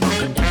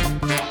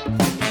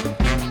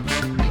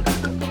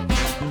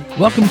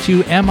Welcome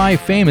to Am I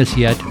Famous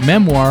Yet?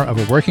 Memoir of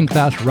a Working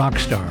Class Rock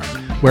Star,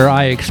 where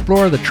I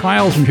explore the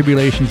trials and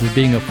tribulations of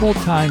being a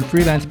full-time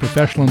freelance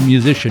professional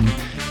musician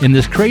in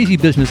this crazy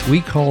business we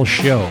call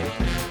show.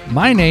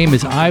 My name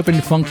is Ivan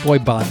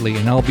Funkboy Bodley,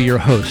 and I'll be your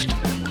host,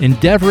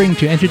 endeavoring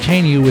to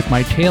entertain you with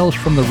my tales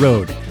from the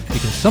road,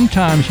 because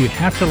sometimes you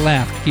have to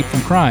laugh to keep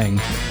from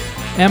crying.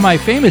 Am I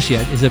Famous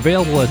Yet? Is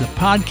available as a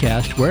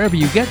podcast wherever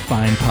you get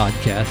fine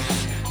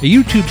podcasts, a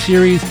YouTube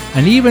series,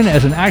 and even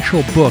as an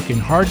actual book in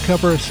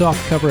hardcover,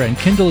 softcover, and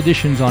Kindle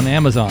editions on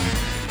Amazon.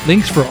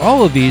 Links for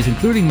all of these,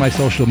 including my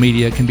social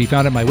media, can be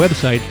found at my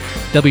website,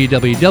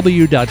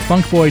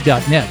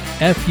 www.funkboy.net,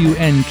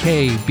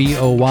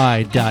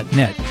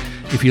 Funkboy.net.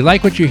 If you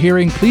like what you're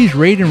hearing, please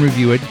rate and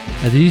review it,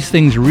 as these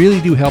things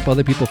really do help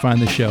other people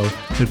find the show.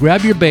 So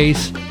grab your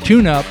bass,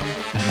 tune up,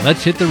 and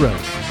let's hit the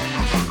road.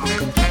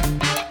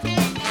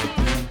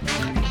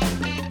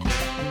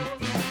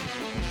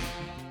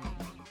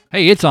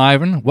 Hey, it's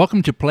Ivan.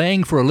 Welcome to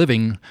Playing for a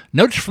Living,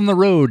 notes from the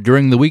road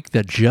during the week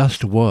that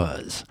just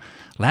was.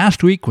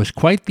 Last week was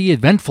quite the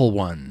eventful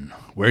one.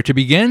 Where to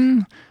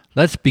begin?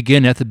 Let's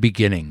begin at the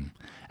beginning.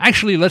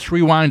 Actually, let's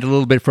rewind a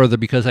little bit further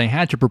because I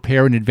had to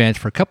prepare in advance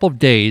for a couple of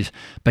days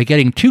by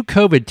getting 2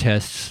 COVID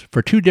tests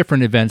for 2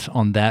 different events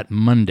on that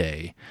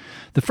Monday.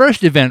 The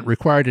first event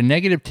required a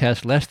negative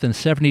test less than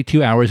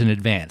 72 hours in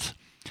advance.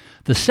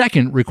 The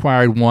second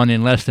required one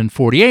in less than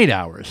 48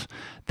 hours.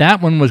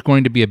 That one was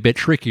going to be a bit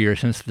trickier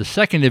since the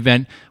second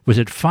event was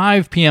at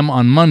 5 p.m.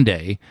 on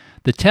Monday.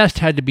 The test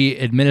had to be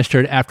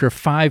administered after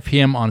 5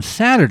 p.m. on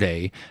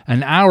Saturday,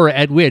 an hour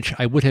at which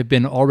I would have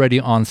been already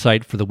on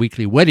site for the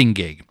weekly wedding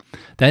gig.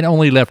 That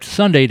only left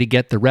Sunday to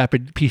get the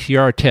rapid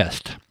PCR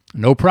test.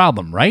 No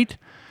problem, right?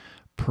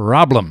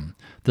 Problem.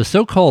 The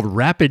so-called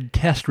rapid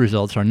test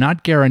results are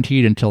not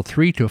guaranteed until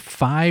 3 to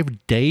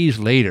 5 days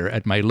later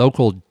at my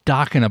local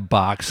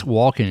doc-in-a-box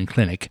walk-in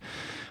clinic.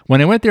 When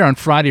I went there on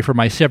Friday for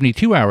my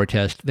 72-hour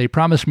test, they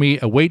promised me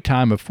a wait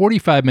time of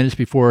 45 minutes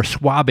before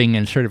swabbing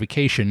and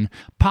certification,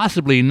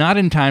 possibly not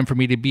in time for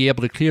me to be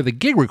able to clear the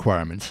gig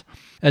requirements.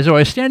 As I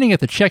was standing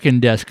at the check-in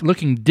desk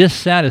looking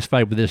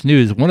dissatisfied with this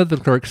news, one of the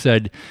clerks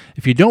said,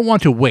 "If you don't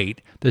want to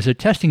wait, there's a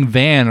testing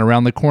van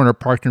around the corner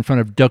parked in front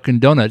of Dunkin'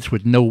 Donuts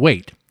with no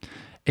wait."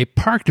 A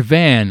parked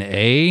van,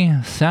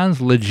 eh?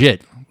 Sounds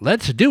legit.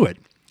 Let's do it.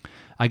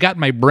 I got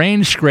my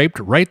brain scraped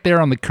right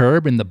there on the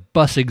curb in the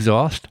bus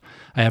exhaust.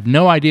 I have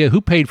no idea who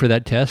paid for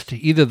that test,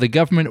 either the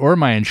government or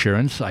my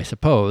insurance, I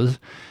suppose,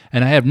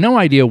 and I have no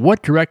idea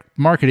what direct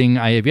marketing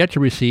I have yet to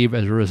receive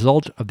as a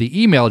result of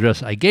the email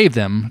address I gave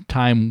them.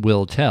 Time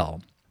will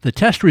tell. The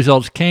test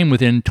results came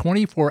within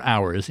 24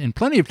 hours, in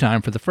plenty of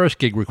time for the first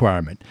gig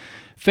requirement.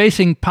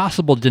 Facing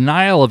possible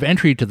denial of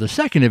entry to the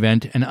second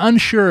event and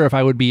unsure if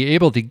I would be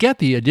able to get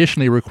the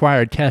additionally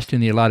required test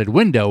in the allotted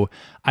window,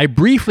 I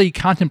briefly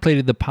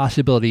contemplated the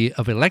possibility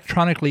of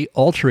electronically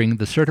altering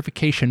the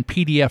certification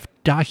PDF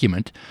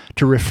document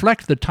to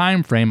reflect the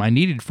time frame I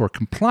needed for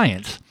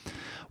compliance.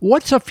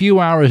 What's a few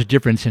hours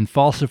difference in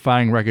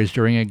falsifying records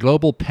during a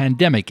global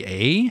pandemic,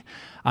 eh?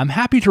 I'm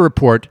happy to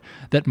report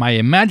that my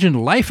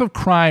imagined life of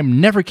crime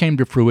never came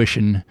to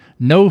fruition.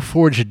 No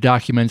forged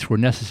documents were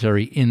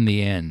necessary in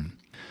the end.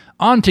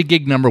 On to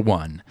gig number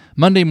 1.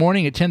 Monday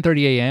morning at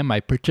 10:30 a.m.,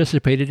 I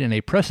participated in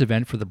a press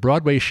event for the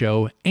Broadway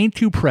show Ain't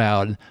Too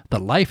Proud, The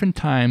Life and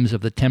Times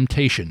of the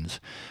Temptations,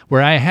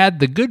 where I had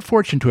the good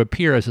fortune to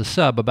appear as a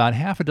sub about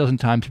half a dozen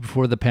times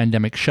before the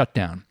pandemic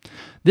shutdown.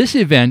 This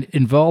event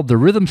involved the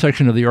rhythm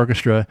section of the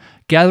orchestra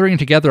gathering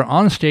together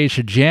on stage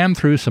to jam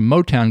through some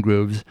Motown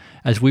grooves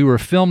as we were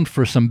filmed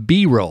for some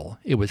B-roll.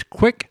 It was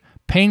quick,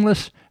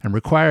 painless, and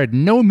required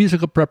no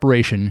musical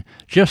preparation,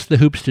 just the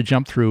hoops to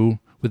jump through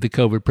with the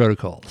COVID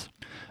protocols.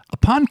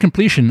 Upon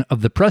completion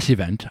of the press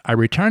event, I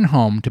returned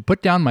home to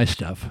put down my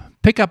stuff,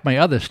 pick up my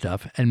other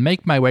stuff, and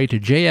make my way to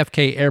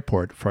JFK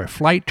Airport for a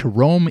flight to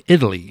Rome,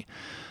 Italy.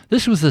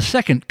 This was the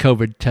second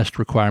COVID test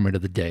requirement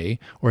of the day,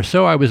 or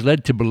so I was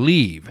led to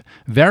believe.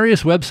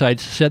 Various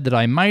websites said that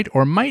I might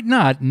or might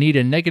not need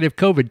a negative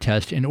COVID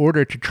test in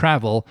order to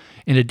travel,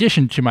 in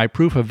addition to my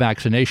proof of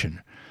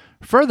vaccination.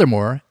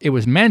 Furthermore, it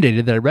was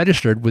mandated that I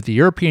registered with the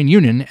European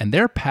Union and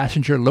their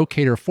passenger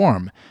locator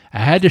form. I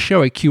had to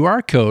show a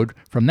QR code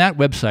from that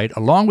website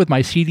along with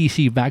my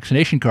CDC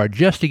vaccination card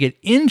just to get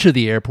into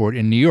the airport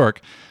in New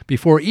York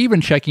before even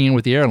checking in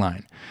with the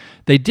airline.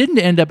 They didn't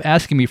end up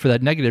asking me for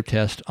that negative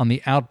test on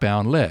the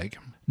outbound leg.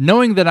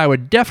 Knowing that I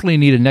would definitely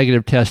need a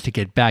negative test to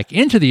get back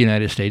into the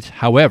United States,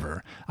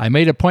 however, I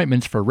made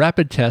appointments for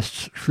rapid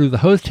tests through the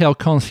hotel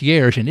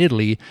concierge in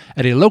Italy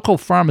at a local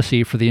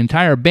pharmacy for the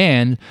entire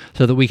band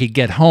so that we could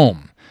get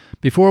home.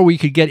 Before we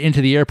could get into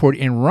the airport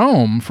in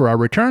Rome for our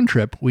return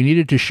trip, we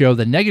needed to show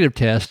the negative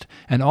test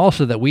and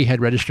also that we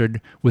had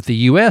registered with the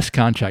U.S.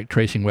 contact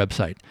tracing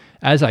website.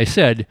 As I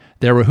said,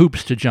 there were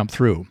hoops to jump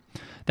through.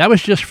 That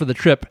was just for the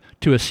trip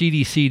to a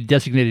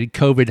CDC-designated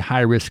COVID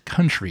high-risk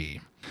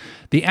country.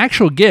 The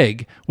actual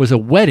gig was a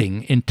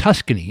wedding in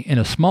Tuscany in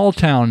a small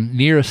town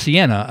near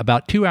Siena,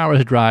 about 2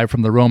 hours' drive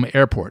from the Rome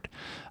airport.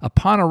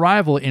 Upon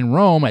arrival in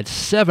Rome at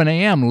 7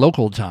 a.m.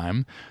 local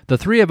time, the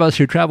three of us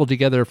who traveled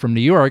together from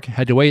New York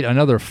had to wait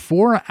another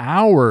 4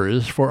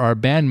 hours for our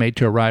bandmate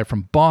to arrive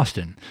from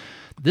Boston.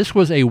 This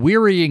was a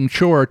wearying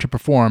chore to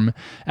perform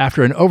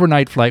after an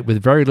overnight flight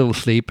with very little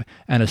sleep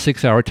and a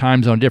 6-hour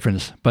time zone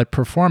difference, but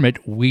perform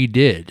it we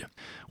did.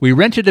 We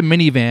rented a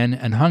minivan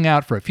and hung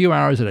out for a few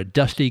hours at a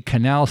dusty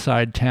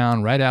canal-side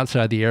town right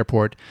outside the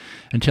airport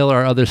until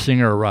our other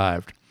singer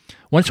arrived.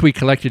 Once we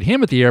collected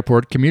him at the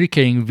airport,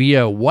 communicating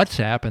via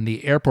WhatsApp and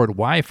the airport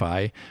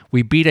Wi-Fi,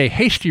 we beat a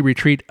hasty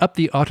retreat up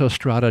the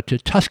autostrada to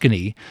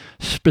Tuscany,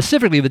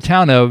 specifically the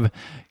town of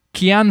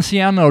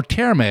Cianciano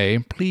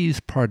Terme, please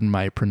pardon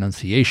my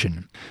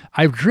pronunciation.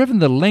 I've driven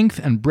the length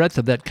and breadth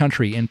of that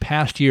country in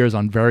past years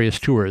on various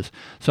tours,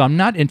 so I'm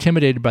not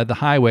intimidated by the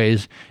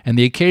highways and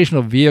the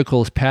occasional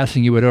vehicles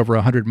passing you at over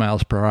 100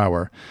 miles per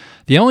hour.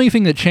 The only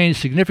thing that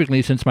changed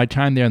significantly since my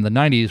time there in the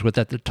 90s was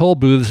that the toll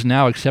booths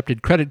now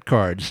accepted credit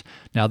cards.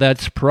 Now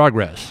that's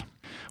progress.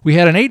 We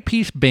had an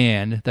 8-piece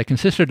band that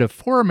consisted of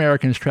 4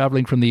 Americans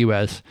traveling from the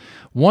U.S.,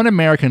 1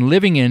 American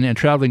living in and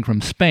traveling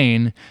from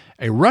Spain,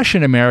 a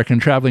Russian American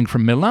traveling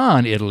from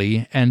Milan,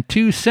 Italy, and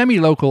 2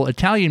 semi-local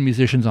Italian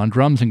musicians on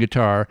drums and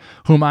guitar,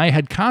 whom I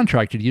had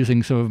contracted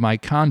using some of my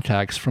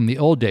contacts from the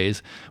old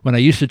days when I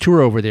used to tour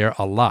over there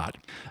a lot.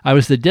 I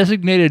was the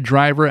designated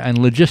driver and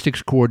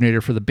logistics coordinator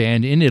for the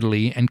band in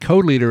Italy and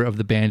co-leader of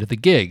the band at the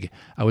gig.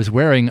 I was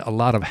wearing a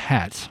lot of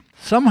hats.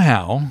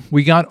 Somehow,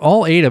 we got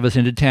all 8 of us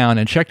into town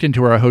and checked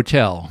into our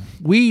hotel.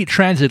 We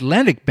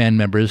transatlantic band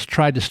members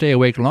tried to stay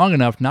awake long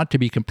enough not to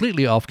be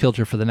completely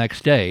off-kilter for the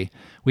next day.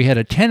 We had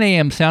a 10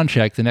 a.m. sound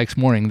check the next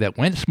morning that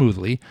went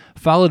smoothly,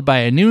 followed by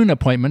a noon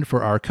appointment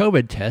for our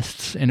COVID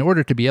tests in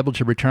order to be able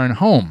to return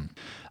home.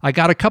 I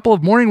got a couple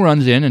of morning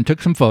runs in and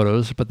took some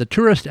photos, but the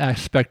tourist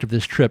aspect of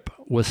this trip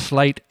was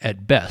slight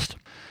at best.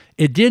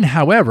 It did,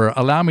 however,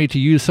 allow me to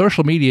use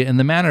social media in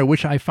the manner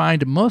which I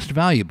find most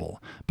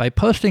valuable. By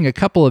posting a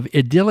couple of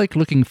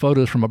idyllic-looking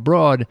photos from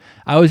abroad,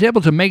 I was able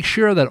to make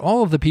sure that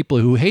all of the people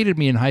who hated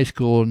me in high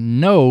school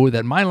know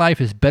that my life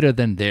is better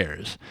than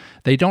theirs.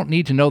 They don't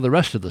need to know the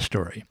rest of the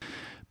story.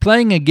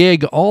 Playing a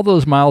gig all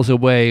those miles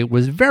away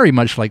was very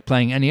much like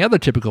playing any other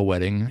typical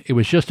wedding. It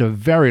was just a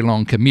very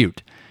long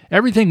commute.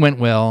 Everything went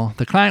well.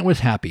 The client was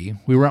happy.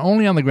 We were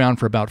only on the ground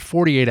for about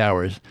 48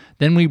 hours.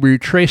 Then we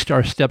retraced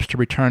our steps to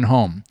return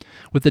home.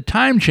 With the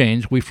time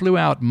change, we flew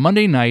out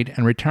Monday night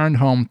and returned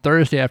home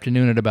Thursday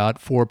afternoon at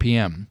about 4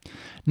 p.m.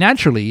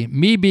 Naturally,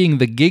 me being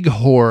the gig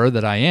whore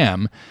that I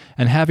am,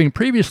 and having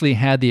previously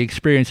had the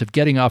experience of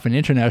getting off an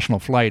international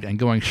flight and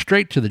going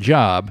straight to the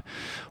job,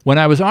 when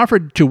I was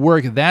offered to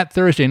work that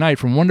Thursday night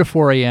from 1 to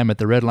 4 a.m. at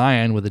the Red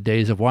Lion with the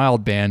Days of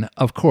Wild band,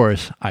 of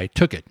course, I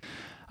took it.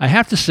 I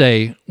have to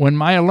say, when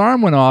my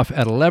alarm went off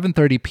at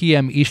 11:30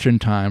 p.m. Eastern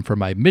Time for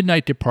my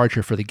midnight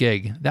departure for the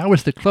gig, that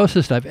was the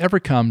closest I've ever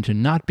come to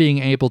not being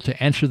able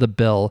to answer the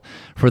bell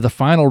for the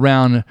final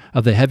round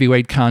of the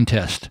heavyweight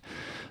contest.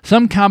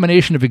 Some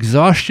combination of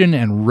exhaustion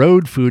and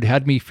road food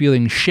had me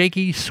feeling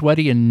shaky,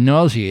 sweaty, and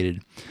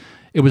nauseated.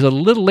 It was a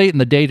little late in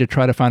the day to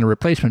try to find a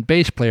replacement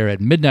bass player at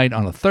midnight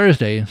on a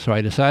Thursday, so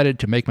I decided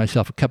to make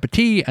myself a cup of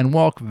tea and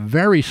walk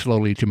very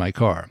slowly to my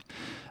car.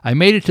 I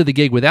made it to the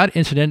gig without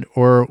incident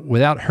or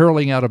without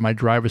hurling out of my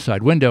driver's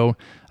side window.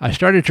 I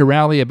started to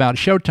rally about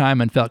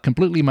showtime and felt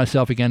completely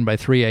myself again by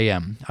 3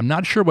 a.m. I'm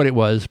not sure what it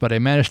was, but I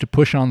managed to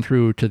push on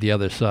through to the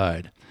other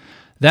side.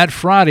 That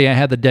Friday, I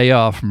had the day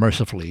off,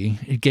 mercifully.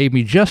 It gave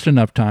me just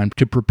enough time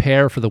to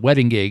prepare for the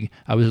wedding gig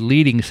I was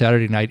leading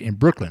Saturday night in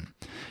Brooklyn.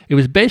 It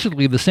was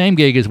basically the same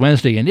gig as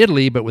Wednesday in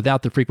Italy, but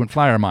without the frequent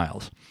flyer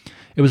miles.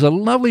 It was a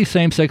lovely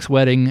same-sex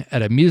wedding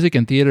at a music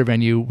and theater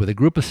venue with a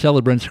group of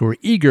celebrants who were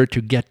eager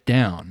to get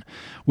down.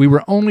 We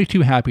were only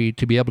too happy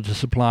to be able to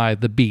supply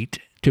the beat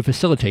to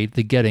facilitate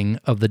the getting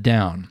of the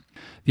down.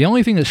 The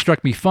only thing that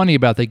struck me funny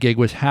about the gig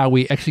was how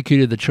we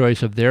executed the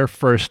choice of their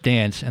first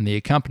dance and the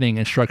accompanying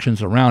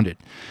instructions around it.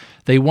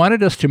 They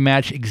wanted us to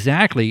match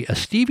exactly a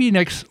Stevie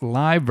Nicks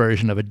live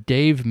version of a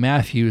Dave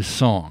Matthews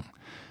song.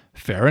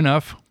 Fair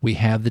enough, we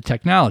have the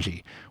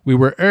technology. We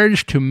were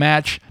urged to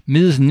match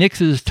Ms.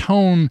 Nicks's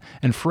tone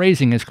and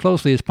phrasing as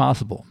closely as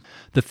possible.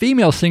 The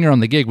female singer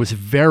on the gig was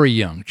very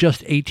young,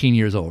 just 18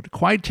 years old,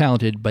 quite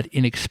talented but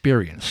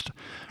inexperienced.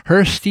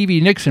 Her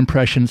Stevie Nicks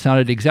impression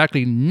sounded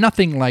exactly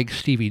nothing like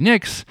Stevie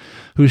Nicks,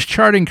 whose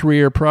charting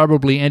career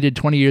probably ended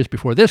 20 years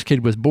before this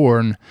kid was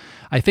born.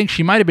 I think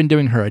she might have been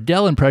doing her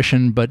Adele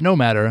impression, but no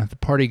matter, the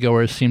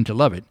partygoers seemed to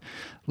love it.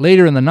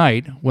 Later in the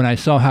night, when I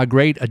saw how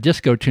great a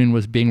disco tune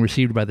was being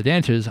received by the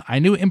dancers, I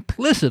knew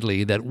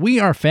implicitly that We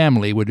Are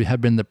Family would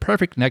have been the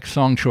perfect next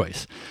song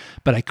choice.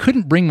 But I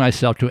couldn't bring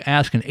myself to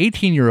ask an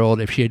 18-year-old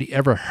if she had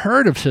ever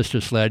heard of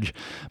Sister Sledge,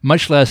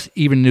 much less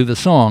even knew the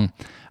song.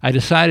 I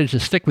decided to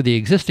stick with the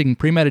existing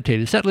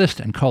premeditated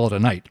setlist and call it a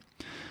night.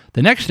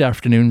 The next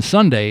afternoon,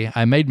 Sunday,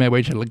 I made my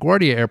way to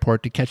LaGuardia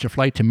Airport to catch a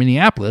flight to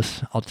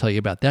Minneapolis. I'll tell you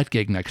about that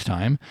gig next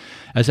time.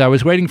 As I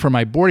was waiting for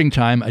my boarding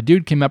time, a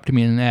dude came up to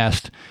me and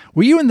asked,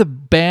 "Were you in the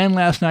band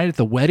last night at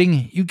the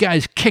wedding? You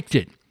guys kicked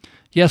it."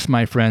 Yes,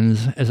 my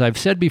friends, as I've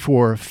said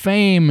before,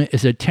 fame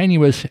is a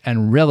tenuous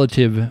and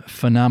relative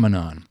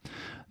phenomenon.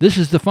 This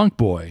is the Funk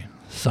Boy,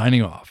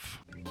 signing off.